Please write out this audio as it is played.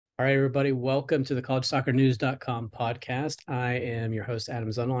All right, everybody, welcome to the collegesoccernews.com podcast. I am your host, Adam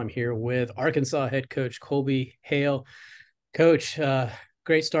Zundel. I'm here with Arkansas head coach Colby Hale. Coach,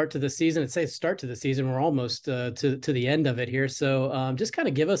 great start to the season. It's a start to the season. We're almost to the end of it here. So just kind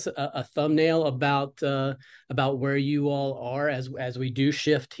of give us a thumbnail about where you all are as we do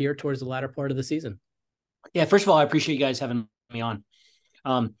shift here towards the latter part of the season. Yeah, first of all, I appreciate you guys having me on.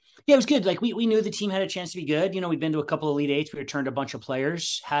 Yeah, it was good. Like we knew the team had a chance to be good. We've been to a couple of Elite Eights. We returned a bunch of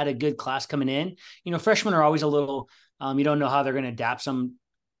players, had a good class coming in. Freshmen are always a little, you don't know how they're going to adapt some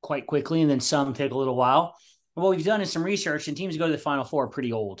quite quickly, and then some take a little while. But what we've done is some research, and teams that go to the Final Four are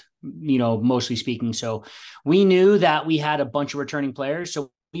pretty old, mostly speaking. So we knew that we had a bunch of returning players.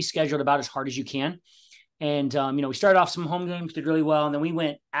 So we scheduled about as hard as you can. And, we started off some home games, did really well. And then we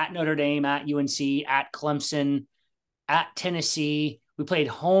went at Notre Dame, at UNC, at Clemson, at Tennessee. We played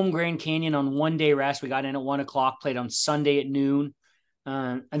home Grand Canyon on 1 day rest. We got in at 1:00, played on Sunday at noon.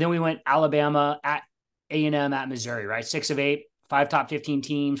 And then we went Alabama, at A&M, at Missouri, right? 6 of 8, 5 top 15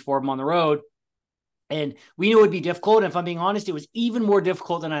 teams, 4 of them on the road. And we knew it would be difficult. And if I'm being honest, it was even more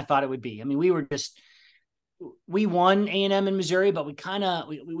difficult than I thought it would be. I mean, we won A&M in Missouri, but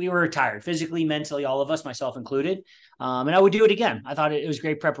we were tired physically, mentally, all of us, myself included. And I would do it again. I thought it was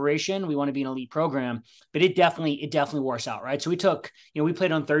great preparation. We want to be an elite program, but it definitely wore us out. Right. So we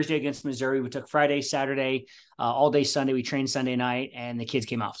played on Thursday against Missouri. We took Friday, Saturday, all day Sunday. We trained Sunday night and the kids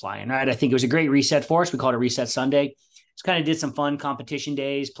came out flying. Right. I think it was a great reset for us. We called it Reset Sunday. Just kind of did some fun competition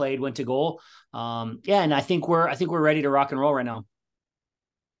days, played, went to goal. And I think we're ready to rock and roll right now.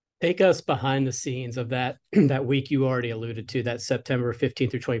 Take us behind the scenes of that week you already alluded to, that September 15th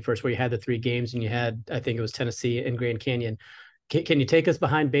through 21st, where you had the 3 games and you had, I think it was Tennessee and Grand Canyon. Can you take us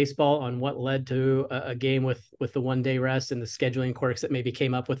behind baseball on what led to a game with the 1 day rest and the scheduling quirks that maybe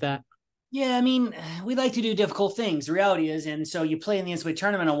came up with that? Yeah, I mean, we like to do difficult things. The reality is, and so you play in the NCAA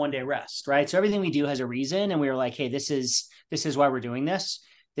tournament on 1 day rest, right? So everything we do has a reason, and we were like, hey, this is why we're doing this.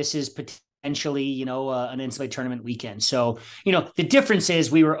 This is potentially, an NCAA tournament weekend. So, the difference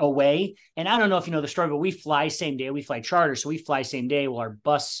is we were away, and I don't know if you know the story, but we fly same day. We fly charter, so we fly same day. Well, our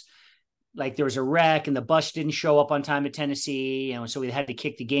bus, like there was a wreck, and the bus didn't show up on time at Tennessee, and so we had to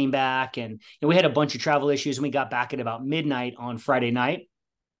kick the game back, and we had a bunch of travel issues, and we got back at about midnight on Friday night,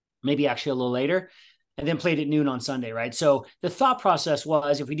 maybe actually a little later, and then played at noon on Sunday, right? So the thought process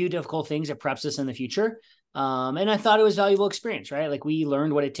was, if we do difficult things, it preps us in the future. And I thought it was a valuable experience, right? Like we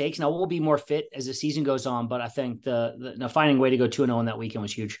learned what it takes. Now we'll be more fit as the season goes on, but I think the finding a way to go 2-0 on that weekend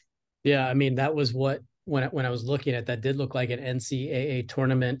was huge. Yeah, I mean, that was what, when I was looking at that, did look like an NCAA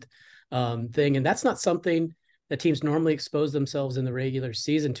tournament thing. And that's not something that teams normally expose themselves in the regular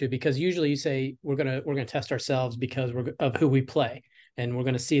season to, because usually you say we're gonna test ourselves because of who we play, and we're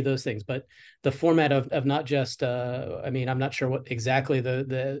going to see those things. But the format of not just, I'm not sure what exactly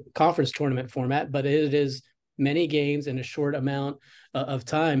the conference tournament format, but it is many games in a short amount of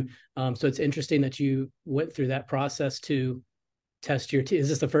time. So it's interesting that you went through that process to test your team. Is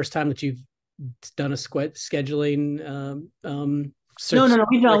this the first time that you've done a scheduling? No.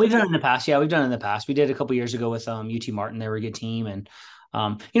 We've done it in the past. Yeah, we've done it in the past. We did a couple years ago with UT Martin. They were a good team. And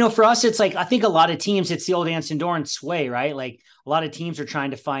for us, it's like, I think a lot of teams, it's the old Anson Dorrance way, right? Like a lot of teams are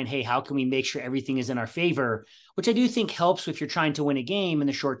trying to find, hey, how can we make sure everything is in our favor? Which I do think helps if you're trying to win a game in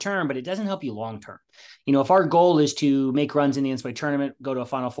the short term, but it doesn't help you long term. If our goal is to make runs in the NCAA tournament, go to a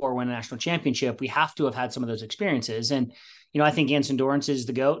Final Four, win a national championship, we have to have had some of those experiences. And, I think Anson Dorrance is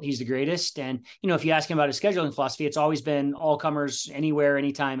the GOAT. He's the greatest. And, if you ask him about his scheduling philosophy, it's always been all comers, anywhere,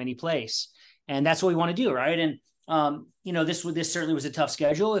 anytime, any place. And that's what we want to do, right? And this certainly was a tough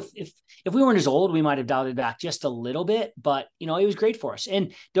schedule. If we weren't as old, we might have dialed it back just a little bit, but it was great for us.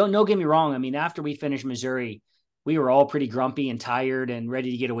 And don't get me wrong. I mean, after we finished Missouri, we were all pretty grumpy and tired and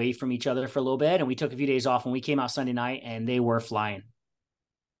ready to get away from each other for a little bit. And we took a few days off, and we came out Sunday night and they were flying.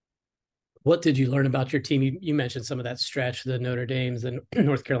 What did you learn about your team? You mentioned some of that stretch, the Notre Dames, the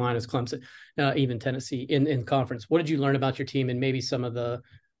North Carolinas, Clemson, even Tennessee in conference. What did you learn about your team, and maybe some of the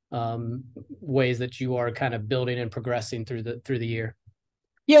ways that you are kind of building and progressing through the year?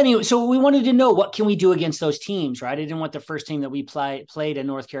 Yeah, so we wanted to know, what can we do against those teams, right? I didn't want the first team that we played in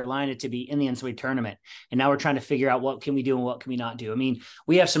North Carolina to be in the NCAA tournament. And now we're trying to figure out what can we do and what can we not do. I mean,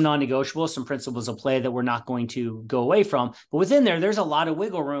 we have some non-negotiables, some principles of play that we're not going to go away from. But within there's a lot of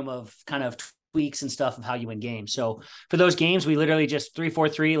wiggle room of kind of tweaks and stuff of how you win games. So for those games, we literally just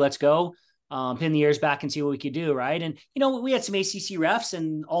 3-4-3, let's go. Pin the ears back and see what we could do, right? And, we had some ACC refs,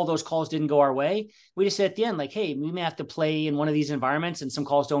 and all those calls didn't go our way. We just said at the end, like, hey, we may have to play in one of these environments, and some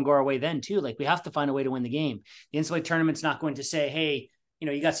calls don't go our way then too. Like, we have to find a way to win the game. The NCAA tournament's not going to say, hey,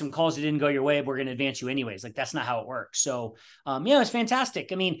 you got some calls that didn't go your way, but we're going to advance you anyways. Like, that's not how it works. So, it's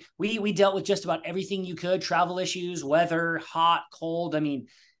fantastic. I mean, we dealt with just about everything you could: travel issues, weather, hot, cold. I mean,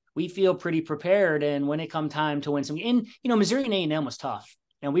 we feel pretty prepared. And when it come time to win some, and, Missouri and A&M was tough,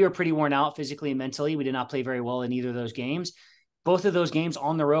 and we were pretty worn out physically and mentally. We did not play very well in either of those games. Both of those games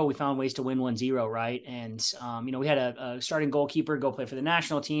on the road, we found ways to win 1-0, right? And, we had a starting goalkeeper go play for the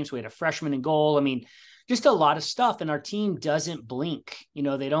national team. So we had a freshman in goal. I mean, just a lot of stuff. And our team doesn't blink.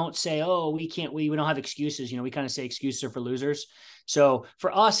 They don't say, oh, we can't, we don't have excuses. We kind of say excuses are for losers. So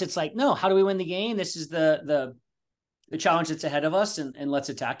for us, it's like, no, how do we win the game? This is the challenge that's ahead of us, and let's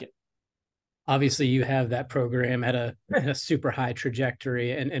attack it. Obviously, you have that program at a super high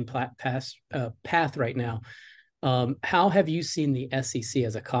trajectory and path right now. How have you seen the SEC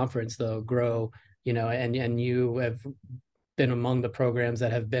as a conference, though, grow? And you have been among the programs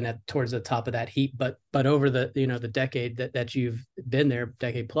that have been towards the top of that heap. But over the the decade that you've been there,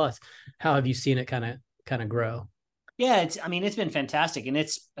 decade plus, how have you seen it kind of grow? Yeah, it's been fantastic, and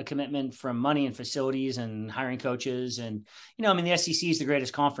it's a commitment from money and facilities and hiring coaches. And, the SEC is the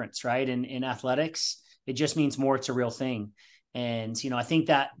greatest conference, right? In athletics, it just means more. It's a real thing. And, I think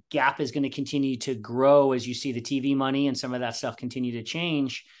that gap is going to continue to grow as you see the TV money and some of that stuff continue to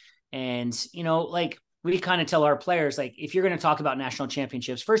change. And, like, we kind of tell our players, like, if you're going to talk about national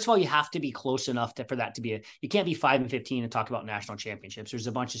championships, first of all, you have to be close enough for that to be you can't be 5-15 and talk about national championships. There's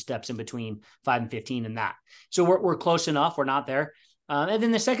a bunch of steps in between 5-15 and that. So we're close enough. We're not there. And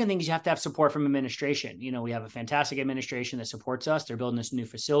then the second thing is you have to have support from administration. We have a fantastic administration that supports us. They're building this new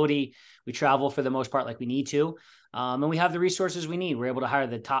facility. We travel for the most part like we need to. And we have the resources we need. We're able to hire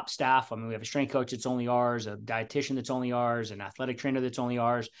the top staff. We have a strength coach that's only ours, a dietitian that's only ours, an athletic trainer that's only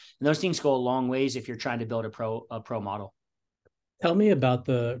ours. And those things go a long ways if you're trying to build a pro model. Tell me about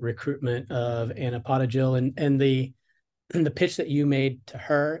the recruitment of Anna Pottigill and the pitch that you made to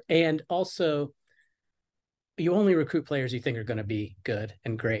her. And also, you only recruit players you think are going to be good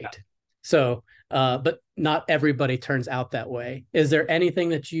and great. Yeah. So, but not everybody turns out that way. Is there anything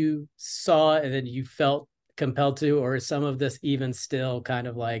that you saw and then you felt compelled to, or is some of this even still kind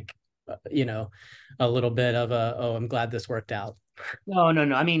of like, a little bit of I'm glad this worked out? No.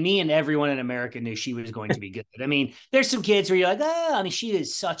 Me and everyone in America knew she was going to be good. There's some kids where you're like, she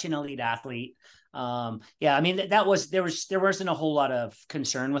is such an elite athlete. There wasn't a whole lot of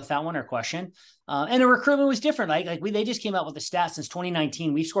concern with that one or question. And the recruitment was different. They just came out with the stats since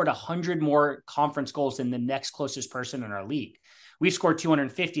 2019. We've scored 100 more conference goals than the next closest person in our league. We've scored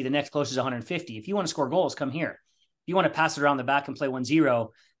 250. The next closest is 150. If you want to score goals, come here. If you want to pass it around the back and play 1-0,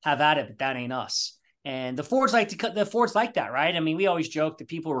 have at it, but that ain't us. And the forwards like that, right? We always joke that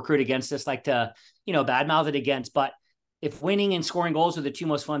people recruit against us like to, badmouth it against, but if winning and scoring goals are the two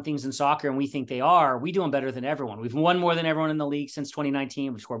most fun things in soccer, and we think they are, we do them better than everyone. We've won more than everyone in the league since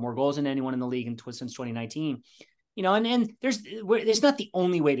 2019. We've scored more goals than anyone in the league since 2019. And it's not the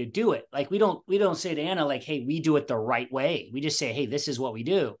only way to do it. Like, we don't say to Anna, like, hey, we do it the right way. We just say, hey, this is what we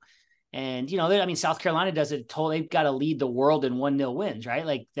do. And, South Carolina does it. They've got to lead the world in 1-0 wins, right?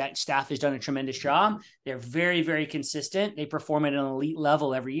 Like, that staff has done a tremendous job. They're very, very consistent. They perform at an elite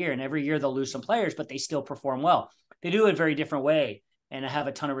level every year, and every year they'll lose some players, but they still perform well. They do it a very different way, and I have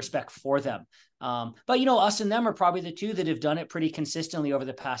a ton of respect for them. But us and them are probably the two that have done it pretty consistently over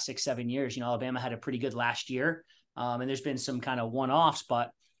the past 6-7 years. Alabama had a pretty good last year, and there's been some kind of one-offs,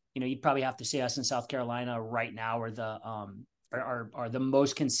 but, you'd probably have to say us in South Carolina right now are the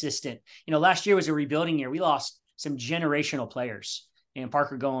most consistent. Last year was a rebuilding year. We lost some generational players, and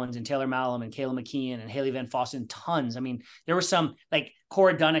Parker Goins and Taylor Malum and Kayla McKeon and Haley Van Fossen, tons. There were some, like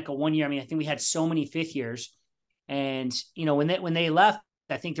Cora Dunica one year. I think we had so many fifth years. And, when they left,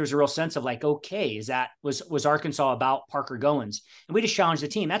 I think there was a real sense of like, okay, was Arkansas about Parker Goins? And we just challenged the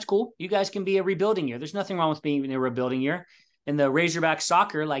team. That's cool. You guys can be a rebuilding year. There's nothing wrong with being in a rebuilding year. And the Razorback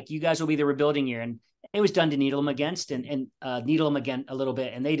soccer, like, you guys will be the rebuilding year. And it was done to needle them against and needle them again a little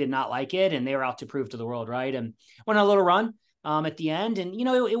bit. And they did not like it. And they were out to prove to the world, right? And went on a little run at the end. And,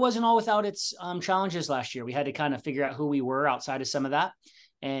 it wasn't all without its challenges last year. We had to kind of figure out who we were outside of some of that.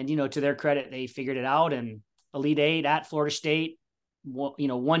 And, to their credit, they figured it out. And Elite Eight at Florida State,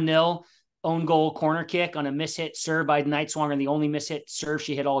 1-0 own goal corner kick on a mishit serve by Nightswanger, and the only mishit serve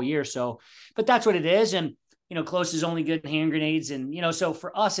she hit all year. So, but that's what it is. And, close is only good hand grenades. And, so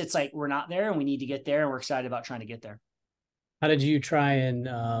for us, it's like, we're not there and we need to get there, and we're excited about trying to get there. How did you try and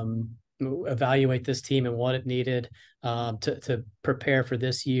evaluate this team and what it needed to prepare for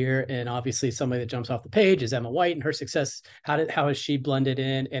this year? And obviously somebody that jumps off the page is Emma White and her success. How has she blended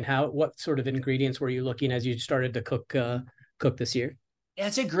in, and what sort of ingredients were you looking as you started to cook this year?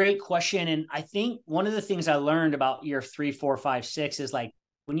 That's a great question. And I think one of the things I learned about year 3, 4, 5, 6 is like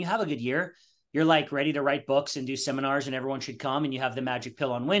when you have a good year, you're like ready to write books and do seminars and everyone should come and you have the magic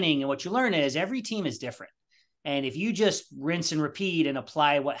pill on winning. And what you learn is every team is different. And if you just rinse and repeat and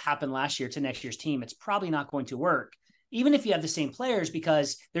apply what happened last year to next year's team, it's probably not going to work. Even if you have the same players,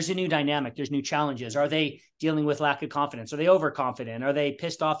 because there's a new dynamic, there's new challenges. Are they dealing with lack of confidence? Are they overconfident? Are they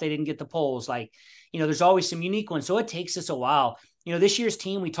pissed off they didn't get the polls? Like, there's always some unique ones. So it takes us a while. This year's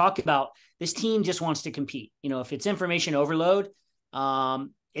team, we talked about, this team just wants to compete. If it's information overload,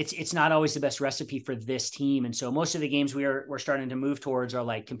 it's not always the best recipe for this team. And so most of the games we're starting to move towards are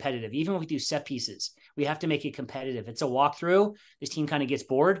like competitive. Even when we do set pieces, we have to make it competitive. It's a walkthrough. This team kind of gets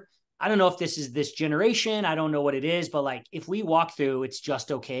bored. I don't know if this is this generation. I don't know what it is, but like if we walk through, it's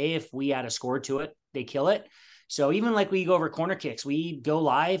just okay. If we add a score to it, they kill it. So even like we go over corner kicks, we go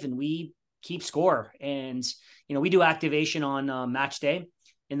live and we keep score. And, we do activation on match day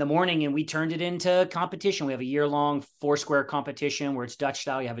in the morning and we turned it into competition. We have a year-long 4-square competition where it's Dutch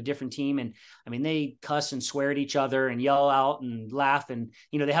style. You have a different team. And I mean, they cuss and swear at each other and yell out and laugh and,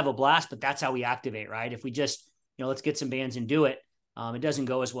 they have a blast, but that's how we activate, right? If we just, let's get some bands and do it, it doesn't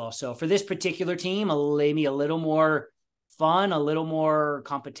go as well. So for this particular team, maybe a little more fun, a little more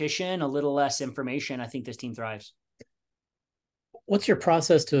competition, a little less information. I think this team thrives. What's your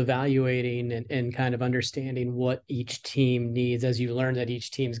process to evaluating and kind of understanding what each team needs as you learn that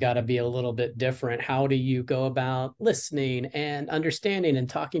each team's got to be a little bit different? How do you go about listening and understanding and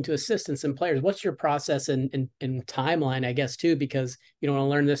talking to assistants and players? What's your process and timeline, I guess, too, because you don't want to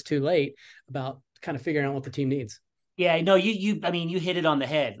learn this too late about kind of figuring out what the team needs? Yeah, no, I mean, you hit it on the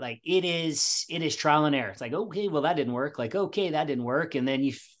head. Like it is trial and error. It's like, okay, well, that didn't work. Like, okay, that didn't work. And then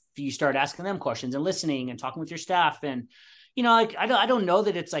you start asking them questions and listening and talking with your staff and, like I don't know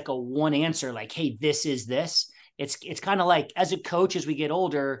that it's like a one answer, like, hey, this is this. It's kind of like as a coach, as we get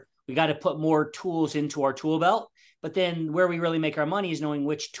older, we got to put more tools into our tool belt. But then where we really make our money is knowing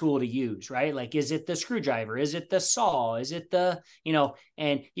which tool to use, right? Like, is it the screwdriver? Is it the saw? Is it the,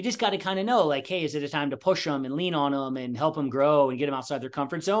 and you just got to kind of know, like, hey, is it a time to push them and lean on them and help them grow and get them outside their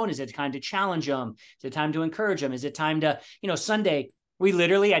comfort zone? Is it time to challenge them? Is it time to encourage them? Is it time to, Sunday,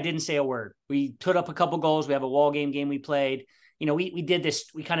 I didn't say a word. We put up a couple goals. We have a wall game we played. We did this.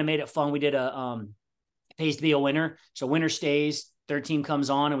 We kind of made it fun. We did pays to be a winner. So winner stays, third team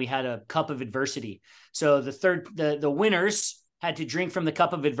comes on and we had a cup of adversity. So the winners had to drink from the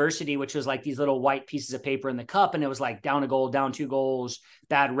cup of adversity, which was like these little white pieces of paper in the cup. And it was like down a goal, down 2 goals,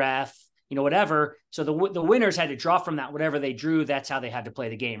 bad ref, whatever. So the winners had to draw from that, whatever they drew, that's how they had to play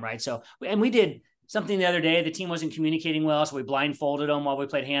the game. Right. So, and we did something the other day, the team wasn't communicating well. So we blindfolded them while we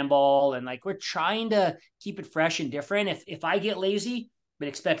played handball. And like, we're trying to keep it fresh and different. If I get lazy, but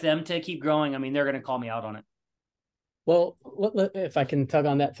expect them to keep growing, I mean, they're going to call me out on it. Well, if I can tug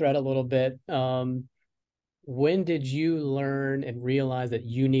on that thread a little bit, when did you learn and realize that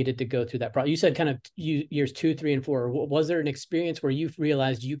you needed to go through that process? You said kind of years 2, 3, and 4. Was there an experience where you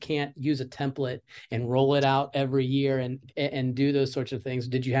realized you can't use a template and roll it out every year and do those sorts of things?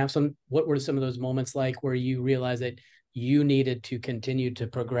 Did you have what were some of those moments like where you realized that you needed to continue to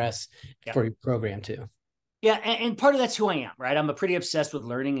progress for your program too? Yeah. And part of that's who I am, right? I'm pretty obsessed with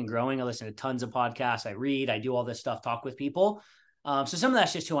learning and growing. I listen to tons of podcasts. I read, I do all this stuff, talk with people. So some of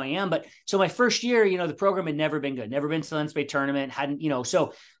that's just who I am. But so my first year, the program had never been good, never been to the NCAA tournament, hadn't,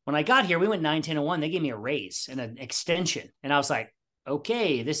 so when I got here, we went 9-10-1. They gave me a raise and an extension. And I was like,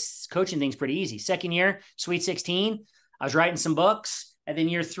 okay, this coaching thing's pretty easy. Second year, Sweet 16, I was writing some books. And then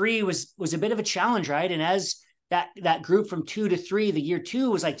year 3 was a bit of a challenge, right? And as that group from 2 to 3, the year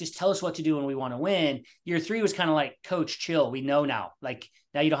 2 was like, just tell us what to do when we want to win. Year 3 was kind of like, coach, chill. We know now. Like,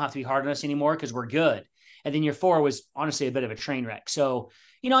 now you don't have to be hard on us anymore because we're good. And then year 4 was honestly a bit of a train wreck. So,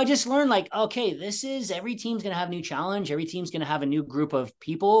 I just learned like, okay, every team's going to have a new challenge. Every team's going to have a new group of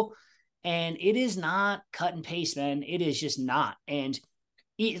people. And it is not cut and paste, man. It is just not. And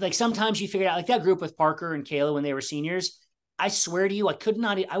like sometimes you figure out like that group with Parker and Kayla when they were seniors, I swear to you, I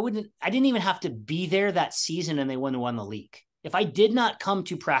didn't even have to be there that season and they wouldn't have won the league. If I did not come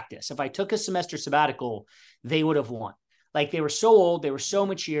to practice, if I took a semester sabbatical, they would have won. Like they were so old, they were so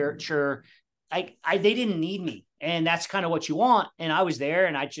mature. They didn't need me. And that's kind of what you want. And I was there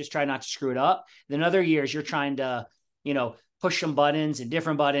and I just try not to screw it up. Then other years you're trying to, push some buttons and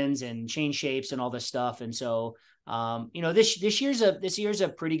different buttons and change shapes and all this stuff. And so, this year's a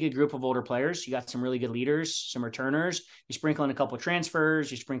pretty good group of older players. You got some really good leaders, some returners, you sprinkle in a couple of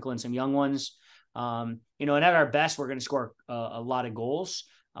transfers, you sprinkle in some young ones. And at our best, we're going to score a lot of goals.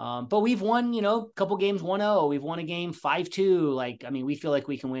 But we've won, a couple games 1-0. We've won a game 5-2. Like, I mean, we feel like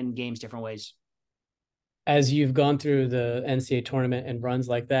we can win games different ways. As you've gone through the NCAA tournament and runs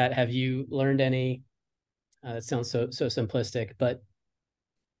like that, have you learned any? It sounds so simplistic, but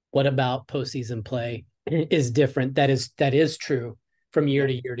what about postseason play is different? That is true from year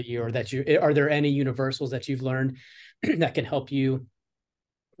Yeah. to year to year. That you are there any universals that you've learned that can help you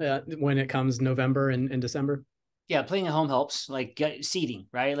when it comes November and December? Yeah, playing at home helps, like seeding,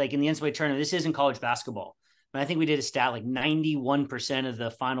 right? Like in the NCAA tournament, this isn't college basketball. And I think we did a stat like 91% of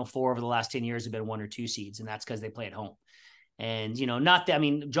the Final Four over the last 10 years have been 1 or 2 seeds, and that's because they play at home. And, not that, I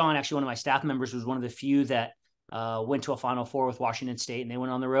mean, John, actually, one of my staff members was one of the few that went to a Final Four with Washington State, and they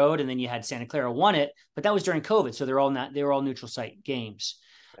went on the road. And then you had Santa Clara won it, but that was during COVID. So they were all neutral site games.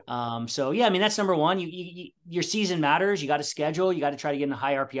 So yeah, I mean, that's number one. Your season matters. You got to schedule, you got to try to get in a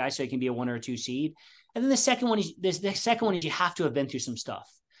high RPI so you can be a 1 or 2 seed. And then the second one is you have to have been through some stuff.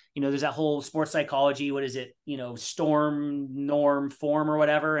 There's that whole sports psychology. What is it? Storm, norm, form, or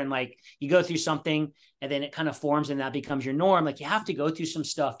whatever. And like you go through something and then it kind of forms and that becomes your norm. Like you have to go through some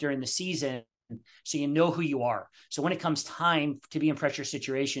stuff during the season so you know who you are. So when it comes time to be in pressure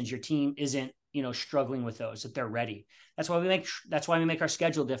situations, your team isn't, struggling with those, that they're ready. That's why we make our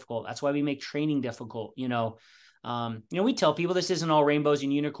schedule difficult. That's why we make training difficult. We tell people this isn't all rainbows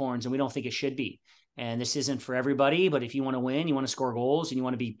and unicorns, and we don't think it should be. And this isn't for everybody, but if you want to win, you want to score goals, and you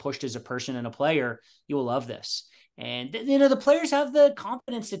want to be pushed as a person and a player, you will love this. And the players have the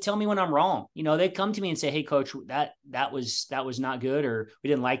confidence to tell me when I'm wrong. They come to me and say, "Hey, coach, that was not good, or we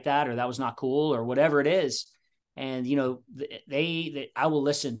didn't like that, or that was not cool, or whatever it is." And I will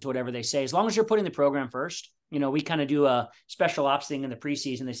listen to whatever they say as long as you're putting the program first. We kind of do a special ops thing in the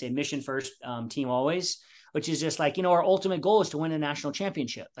preseason. They say mission first, team always, which is just like, our ultimate goal is to win a national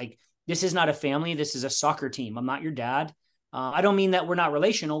championship. Like, this is not a family. This is a soccer team. I'm not your dad. I don't mean that we're not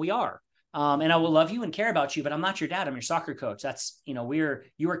relational. We are. And I will love you and care about you, but I'm not your dad. I'm your soccer coach. That's, you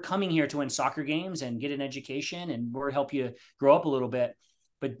are coming here to win soccer games and get an education, and we're help you grow up a little bit.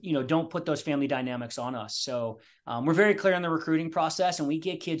 But, don't put those family dynamics on us. So we're very clear on the recruiting process, and we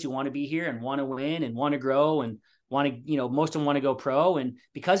get kids who want to be here and want to win and want to grow and want to, most of them want to go pro. And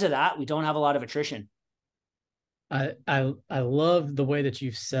because of that, we don't have a lot of attrition. I love the way that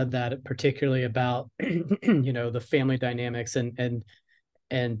you've said that, particularly about the family dynamics and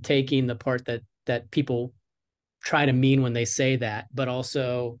taking the part that people try to mean when they say that, but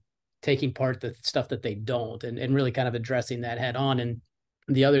also taking part the stuff that they don't, and really kind of addressing that head on. And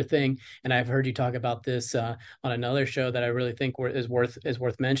the other thing, and I've heard you talk about this on another show that I really think is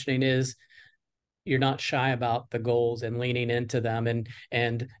worth mentioning, is you're not shy about the goals and leaning into them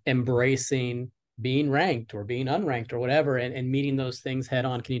and embracing being ranked or being unranked or whatever, and meeting those things head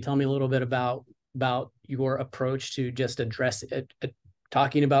on. Can you tell me a little bit about your approach to just address it,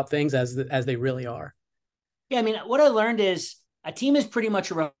 talking about things as they really are? Yeah, I mean, what I learned is a team is pretty much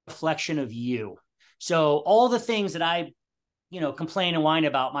a reflection of you. So all the things that I complain and whine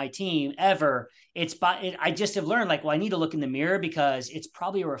about my team ever, I just have learned, like, well, I need to look in the mirror because it's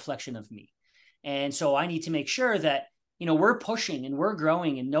probably a reflection of me. And so I need to make sure that, we're pushing and we're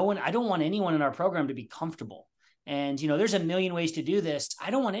growing, and I don't want anyone in our program to be comfortable. And, there's a million ways to do this. I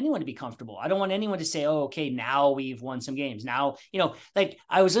don't want anyone to be comfortable. I don't want anyone to say, oh, okay, now we've won some games. Now, like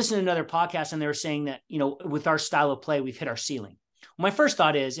I was listening to another podcast and they were saying that, with our style of play, we've hit our ceiling. My first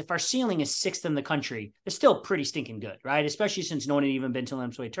thought is, if our ceiling is 6th in the country, it's still pretty stinking good, right? Especially since no one had even been to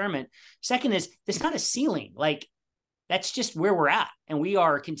an NCAA tournament. Second is, it's not a ceiling. Like, that's just where we're at. And we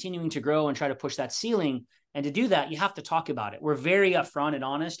are continuing to grow and try to push that ceiling. And to do that, you have to talk about it. We're very upfront and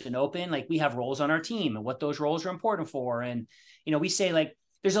honest and open. Like, we have roles on our team and what those roles are important for. And, we say, like,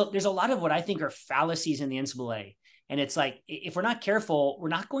 there's a lot of what I think are fallacies in the NCAA. And it's like, if we're not careful, we're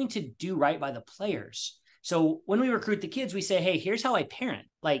not going to do right by the players. So when we recruit the kids, we say, hey, here's how I parent.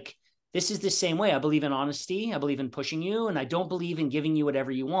 Like, this is the same way. I believe in honesty. I believe in pushing you. And I don't believe in giving you whatever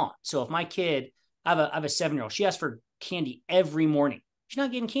you want. So if my kid, I have a 7-year-old, she asks for candy every morning. She's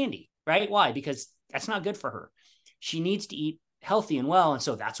not getting candy, right? Why? Because that's not good for her. She needs to eat healthy and well. And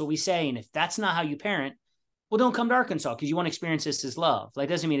so that's what we say. And if that's not how you parent, well, don't come to Arkansas because you want to experience this as love. Like,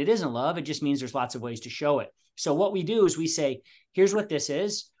 doesn't mean it isn't love. It just means there's lots of ways to show it. So what we do is we say, here's what this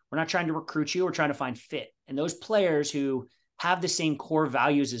is. We're not trying to recruit you. We're trying to find fit. And those players who have the same core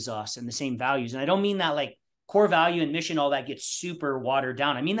values as us and the same values. And I don't mean that like core value and mission, all that gets super watered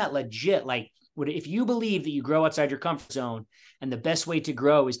down. I mean that legit, like, if you believe that you grow outside your comfort zone and the best way to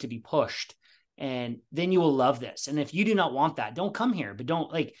grow is to be pushed, and then you will love this. And if you do not want that, don't come here. But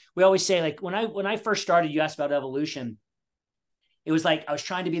don't, like, we always say, like, when I first started, you asked about evolution. It was like I was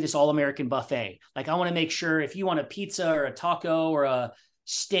trying to be this all-American buffet. Like, I want to make sure if you want a pizza or a taco or a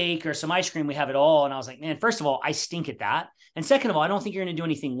steak or some ice cream. We have it all. And I was like, man, first of all, I stink at that. And second of all, I don't think you're going to do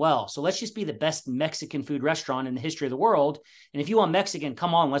anything well. So let's just be the best Mexican food restaurant in the history of the world. And if you want Mexican,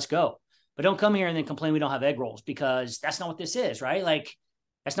 come on, let's go. But don't come here and then complain we don't have egg rolls, because that's not what this is, right? Like,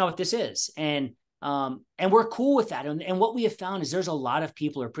 that's not what this is. And we're cool with that. And what we have found is there's a lot of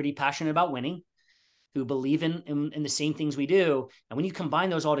people who are pretty passionate about winning, who believe in the same things we do. And when you combine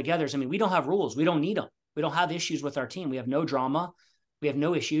those all together, I mean, we don't have rules. We don't need them. We don't have issues with our team. We have no drama. We have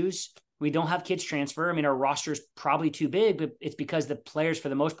no issues. We don't have kids transfer. I mean, our roster is probably too big, but it's because the players, for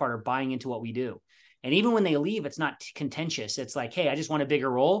the most part, are buying into what we do. And even when they leave, it's not contentious. It's like, hey, I just want a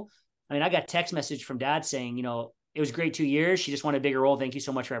bigger role. I mean, I got text message from dad saying, it was great 2 years. She just wanted a bigger role. Thank you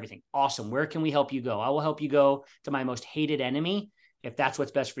so much for everything. Awesome. Where can we help you go? I will help you go to my most hated enemy if that's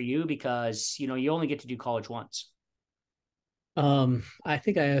what's best for you, because, you only get to do college once. I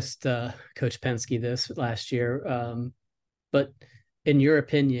think I asked Coach Penske this last year, but in your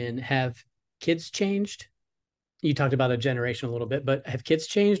opinion, have kids changed? You talked about a generation a little bit, but have kids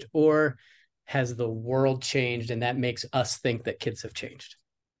changed, or has the world changed and that makes us think that kids have changed?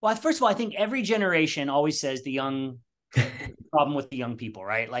 Well, first of all, I think every generation always says the young problem with the young people,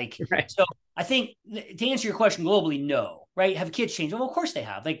 right? Like, right. So I think to answer your question globally, no, right? Have kids changed? Well, of course they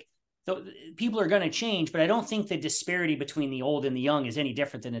have. Like, so people are going to change, but I don't think the disparity between the old and the young is any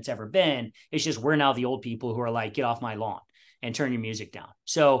different than it's ever been. It's just we're now the old people who are like, get off my lawn and turn your music down.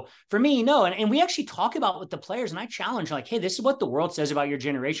 So for me, no. And we actually talk about with the players, and I challenge like, hey, this is what the world says about your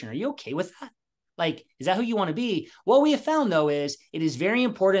generation. Are you okay with that? Like, is that who you want to be? What we have found, though, is it is very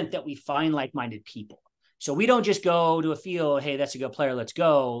important that we find like-minded people. So we don't just go to a field, hey, that's a good player, let's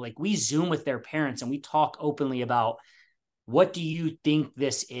go. Like, we Zoom with their parents and we talk openly about, what do you think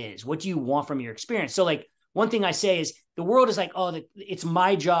this is? What do you want from your experience? So like, one thing I say is the world is like, oh, it's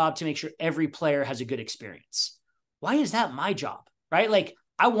my job to make sure every player has a good experience. Why is that my job? Right? Like,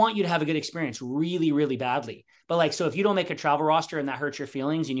 I want you to have a good experience really, really badly. But like, so if you don't make a travel roster and that hurts your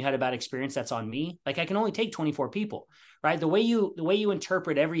feelings and you had a bad experience, that's on me. Like, I can only take 24 people, right? The way you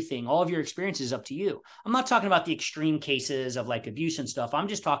interpret everything, all of your experiences is up to you. I'm not talking about the extreme cases of like abuse and stuff. I'm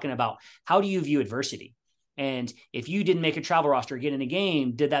just talking about, how do you view adversity? And if you didn't make a travel roster, get in a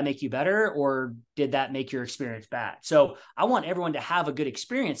game, did that make you better, or did that make your experience bad? So I want everyone to have a good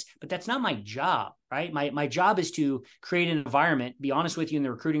experience, but that's not my job, right? My job is to create an environment, be honest with you in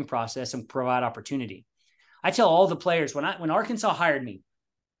the recruiting process, and provide opportunity. I tell all the players, when Arkansas hired me,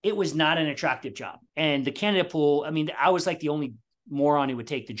 it was not an attractive job. And the candidate pool, I mean, I was like the only moron who would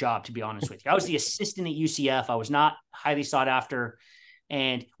take the job, to be honest with you. I was the assistant at UCF. I was not highly sought after.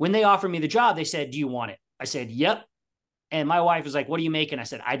 And when they offered me the job, they said, do you want it? I said, yep. And my wife was like, what are you making? I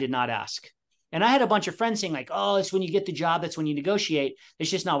said, I did not ask. And I had a bunch of friends saying like, oh, it's when you get the job, that's when you negotiate. It's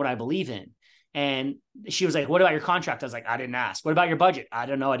just not what I believe in. And she was like, what about your contract? I was like, I didn't ask. What about your budget? I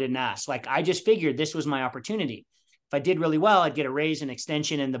don't know. I didn't ask. Like, I just figured this was my opportunity. If I did really well, I'd get a raise and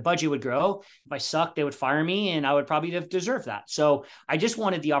extension and the budget would grow. If I sucked, they would fire me and I would probably have deserved that. So I just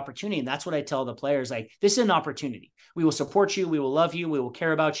wanted the opportunity. And that's what I tell the players, like, this is an opportunity. We will support you. We will love you. We will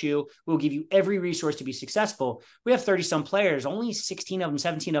care about you. We'll give you every resource to be successful. We have 30 some players, only 16 of them,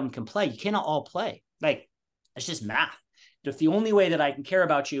 17 of them can play. You cannot all play. Like, it's just math. If the only way that I can care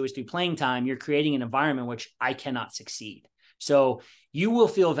about you is through playing time, you're creating an environment which I cannot succeed. So you will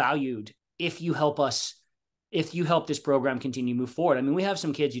feel valued if you help us, if you help this program continue to move forward. I mean, we have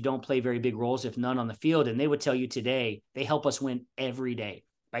some kids who don't play very big roles, if none, on the field, and they would tell you today, they help us win every day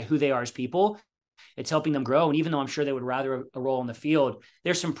by who they are as people. It's helping them grow. And even though I'm sure they would rather a role on the field,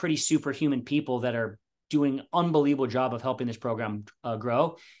 there's some pretty superhuman people that are doing an unbelievable job of helping this program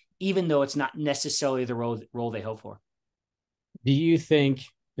grow, even though it's not necessarily the role they hope for. Do you think,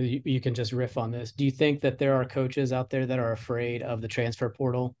 you can just riff on this, do you think that there are coaches out there that are afraid of the transfer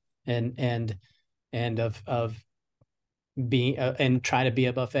portal and of being and try to be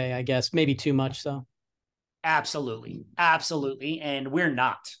a buffet, I guess, maybe too much so? Absolutely. And we're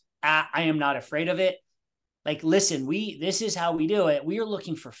not. I am not afraid of it. Like, listen, this is how we do it. We are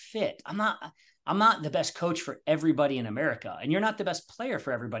looking for fit. I'm not the best coach for everybody in America, and you're not the best player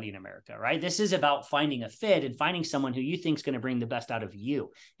for everybody in America, right? This is about finding a fit and finding someone who you think is going to bring the best out of you.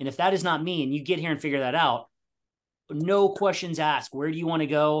 And if that is not me, and you get here and figure that out, no questions asked. Where do you want to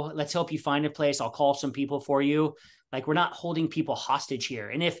go? Let's help you find a place. I'll call some people for you. Like, we're not holding people hostage here.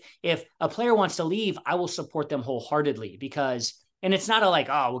 And if a player wants to leave, I will support them wholeheartedly, because, and it's not a like,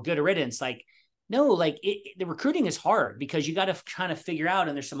 oh, well, good riddance. Like, no, like the recruiting is hard because you got to kind of figure out,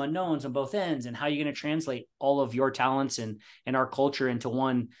 and there's some unknowns on both ends, and how you're going to translate all of your talents and our culture into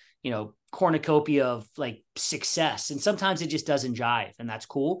one, cornucopia of like success. And sometimes it just doesn't jive, and that's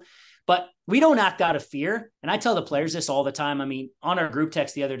cool. But we don't act out of fear. And I tell the players this all the time. I mean, on our group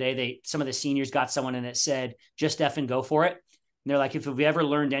text the other day, some of the seniors got someone and it said, just effing go for it. And they're like, if we've ever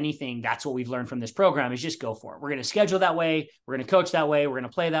learned anything, that's what we've learned from this program is just go for it. We're going to schedule that way. We're going to coach that way. We're going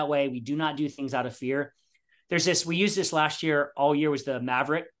to play that way. We do not do things out of fear. There's this, we used this last year, all year was the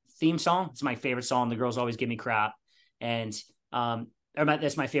Maverick theme song. It's my favorite song. The girls always give me crap. And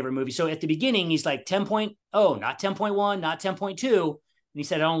that's my favorite movie. So at the beginning, he's like 10.0, not 10.1, not 10.2. And he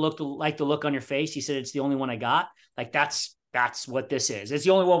said, I don't like the look on your face. He said, it's the only one I got. Like, that's what this is. It's the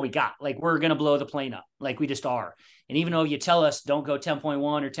only one we got. Like, we're going to blow the plane up. Like, we just are. And even though you tell us don't go 10.1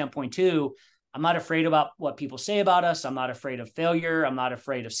 or 10.2, I'm not afraid about what people say about us. I'm not afraid of failure. I'm not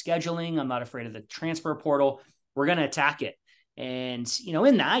afraid of scheduling. I'm not afraid of the transfer portal. We're going to attack it. And,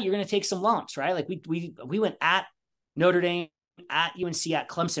 in that, you're going to take some lumps, right? Like we went at Notre Dame, at UNC, at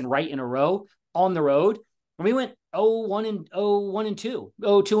Clemson, right in a row on the road. And we went 0-1-2,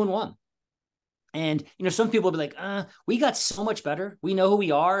 0-2-1. And, some people will be like, we got so much better. We know who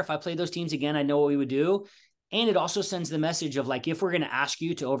we are. If I played those teams again, I know what we would do. And it also sends the message of like, if we're going to ask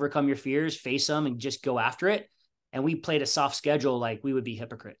you to overcome your fears, face them and just go after it. And we played a soft schedule, like we would be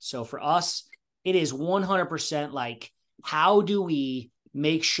hypocrites. So for us, it is 100% like, how do we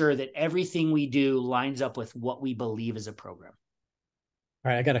make sure that everything we do lines up with what we believe as a program?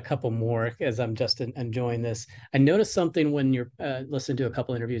 All right, I got a couple more as I'm just enjoying this. I noticed something when you're listening to a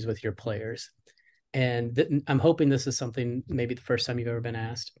couple interviews with your players, and I'm hoping this is something maybe the first time you've ever been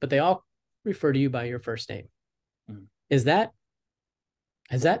asked, but they all refer to you by your first name. Mm-hmm.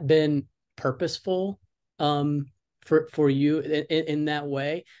 Has that been purposeful for you in that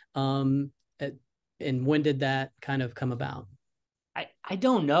way? And when did that kind of come about? I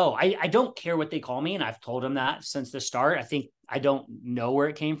don't know. I don't care what they call me. And I've told them that since the start. I think I don't know where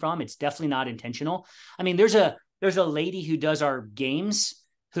it came from. It's definitely not intentional. I mean, there's a lady who does our games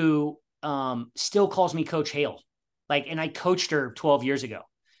who still calls me Coach Hale. And I coached her 12 years ago.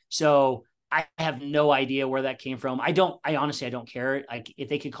 So I have no idea where that came from. I honestly don't care. Like, if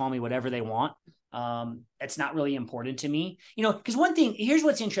they could call me whatever they want, it's not really important to me, because here's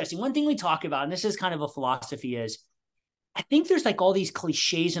what's interesting. One thing we talk about, and this is kind of a philosophy, is I think there's like all these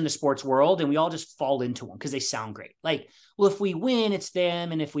cliches in the sports world and we all just fall into them because they sound great. Like, well, if we win, it's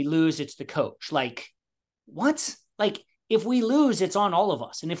them. And if we lose, it's the coach. Like, what? Like, if we lose, it's on all of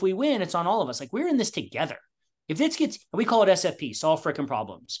us. And if we win, it's on all of us. Like, we're in this together. If this gets, we call it SFP, solve frickin'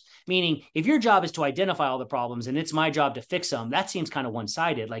 problems, meaning if your job is to identify all the problems and it's my job to fix them, that seems kind of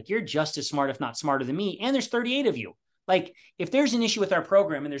one-sided. Like, you're just as smart, if not smarter than me. And there's 38 of you. Like, if there's an issue with our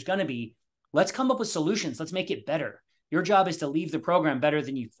program, and there's going to be, let's come up with solutions. Let's make it better. Your job is to leave the program better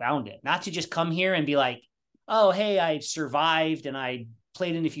than you found it, not to just come here and be like, oh, hey, I survived and I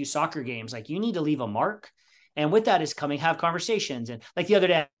played in a few soccer games. Like, you need to leave a mark. And with that is have conversations. And like the other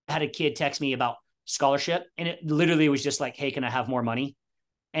day, I had a kid text me about scholarship, and it literally was just like, hey, can I have more money?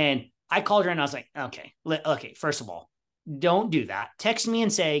 And I called her and I was like, okay, first of all, don't do that. Come to me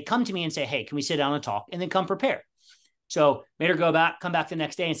and say, hey, can we sit down and talk? And then come prepared. So made her come back the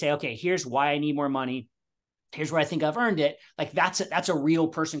next day and say, okay, here's why I need more money. Here's where I think I've earned it. Like, that's a real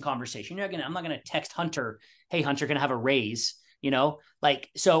person conversation. I'm not going to text Hunter, hey, Hunter, can I have a raise?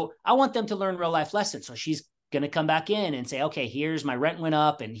 So I want them to learn real life lessons. So she's going to come back in and say, okay, here's my rent went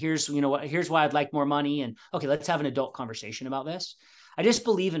up and here's why I'd like more money. And okay, let's have an adult conversation about this. I just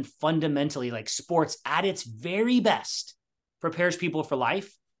believe in fundamentally, like, sports at its very best prepares people for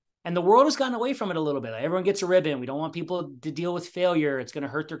life. And the world has gotten away from it a little bit. Like, everyone gets a ribbon. We don't want people to deal with failure. It's going to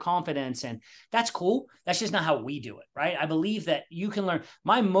hurt their confidence. And that's cool. That's just not how we do it, right? I believe that you can learn.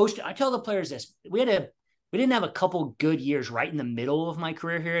 I tell the players this, we didn't have a couple good years right in the middle of my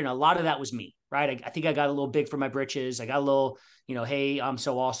career here. And a lot of that was me, right? I think I got a little big for my britches. I got a little, hey, I'm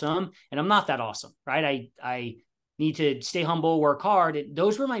so awesome. And I'm not that awesome, right? I need to stay humble, work hard.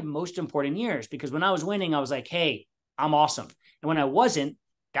 Those were my most important years, because when I was winning, I was like, hey, I'm awesome. And when I wasn't,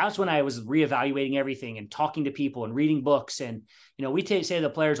 that's when I was reevaluating everything and talking to people and reading books. And, we say to the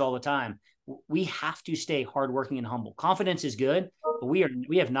players all the time, we have to stay hardworking and humble. Confidence is good, but we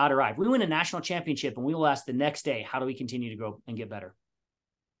have not arrived. We win a national championship and we will ask the next day, how do we continue to grow and get better?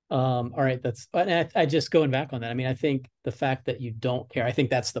 All right. I just going back on that. I mean, I think the fact that you don't care, I think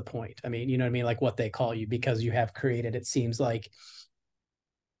that's the point. I mean, you know what I mean? Like, what they call you, because you have created, it seems like,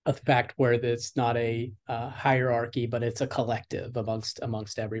 a fact where it's not a hierarchy, but it's a collective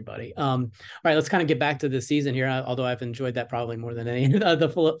amongst everybody. All right, let's kind of get back to the season here, although I've enjoyed that probably more than any of the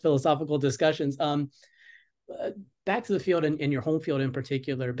philosophical discussions. Back to the field, and your home field in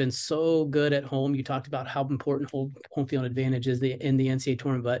particular, been so good at home. You talked about how important home field advantage is in the NCAA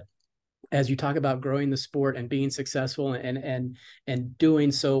tournament, but as you talk about growing the sport and being successful and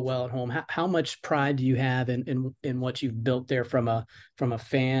doing so well at home, how much pride do you have in what you've built there from a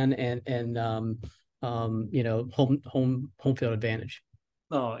fan and home field advantage?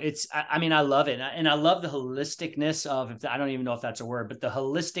 Oh, I mean, I love it. And I love the holisticness of, I don't even know if that's a word, but the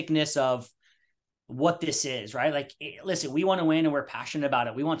holisticness of what this is, right? Like, listen, we want to win and we're passionate about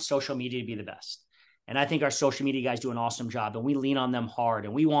it. We want social media to be the best. And I think our social media guys do an awesome job, and we lean on them hard,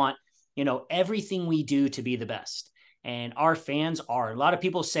 and we want, everything we do to be the best. And our fans are, a lot of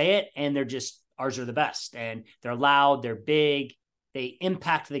people say it and they're just, ours are the best, and they're loud, they're big, they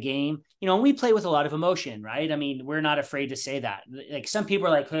impact the game, and we play with a lot of emotion, right? I mean, we're not afraid to say that. Like, some people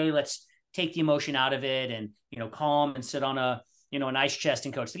are like, hey, let's take the emotion out of it and, calm and sit on an ice chest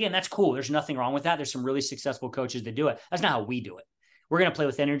and coach. Again, that's cool. There's nothing wrong with that. There's some really successful coaches that do it. That's not how we do it. We're going to play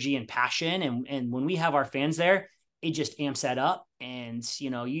with energy and passion. And when we have our fans there, it just amps that up. And,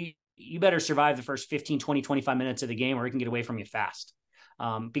 you better survive the first 15, 20, 25 minutes of the game, or it can get away from you fast.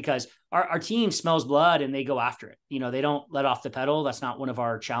 Because our team smells blood and they go after it. They don't let off the pedal. That's not one of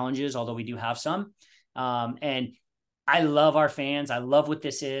our challenges, although we do have some. And I love our fans. I love what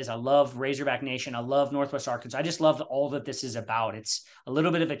this is. I love Razorback Nation. I love Northwest Arkansas. I just love all that this is about. It's a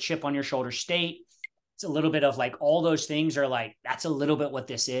little bit of a chip on your shoulder state. It's a little bit of like, all those things are like, that's a little bit what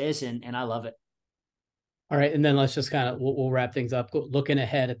this is. And I love it. All right. And then let's just we'll wrap things up. Looking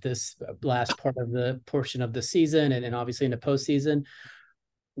ahead at this last portion of the season and obviously in the postseason,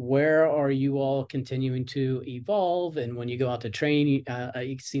 where are you all continuing to evolve? And when you go out to train,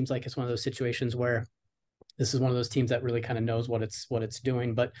 it seems like it's one of those situations where this is one of those teams that really kind of knows what it's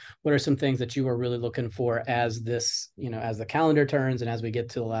doing. But what are some things that you are really looking for as this, as the calendar turns and as we get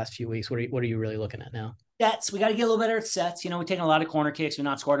to the last few weeks? What are you really looking at now? Sets. We got to get a little better at sets. We're taking a lot of corner kicks. We're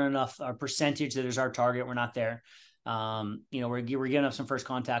not scoring enough. Our percentage that is our target, we're not there. We're giving up some first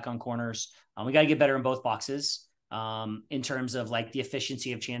contact on corners. We got to get better in both boxes in terms of like the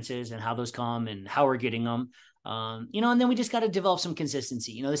efficiency of chances and how those come and how we're getting them. And then we just got to develop some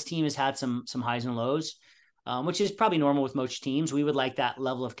consistency. This team has had some highs and lows, which is probably normal with most teams. We would like that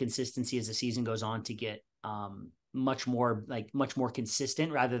level of consistency as the season goes on to get much more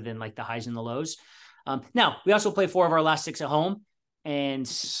consistent rather than like the highs and the lows. Now we also play 4 of our last 6 at home, and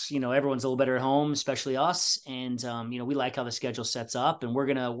everyone's a little better at home, especially us. And we like how the schedule sets up, and we're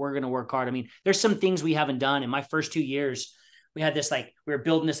gonna work hard. I mean, there's some things we haven't done. In my first 2 years, we had this we were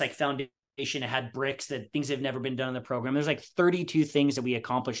building this foundation. It had bricks, that things that have never been done in the program. There's 32 things that we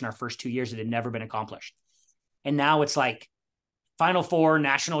accomplished in our first 2 years that had never been accomplished, and now it's Final Four,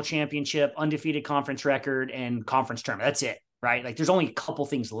 national championship, undefeated conference record, and conference tournament. That's it, right? There's only a couple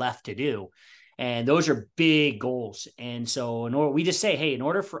things left to do. And those are big goals. And so we just say, hey, in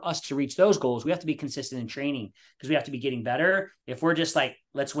order for us to reach those goals, we have to be consistent in training, because we have to be getting better. If we're just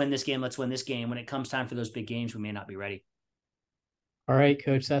let's win this game, when it comes time for those big games, we may not be ready. All right,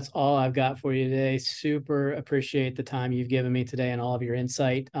 Coach, that's all I've got for you today. Super appreciate the time you've given me today and all of your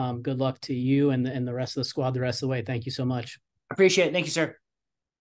insight. Good luck to you and the rest of the squad the rest of the way. Thank you so much. Appreciate it. Thank you, sir.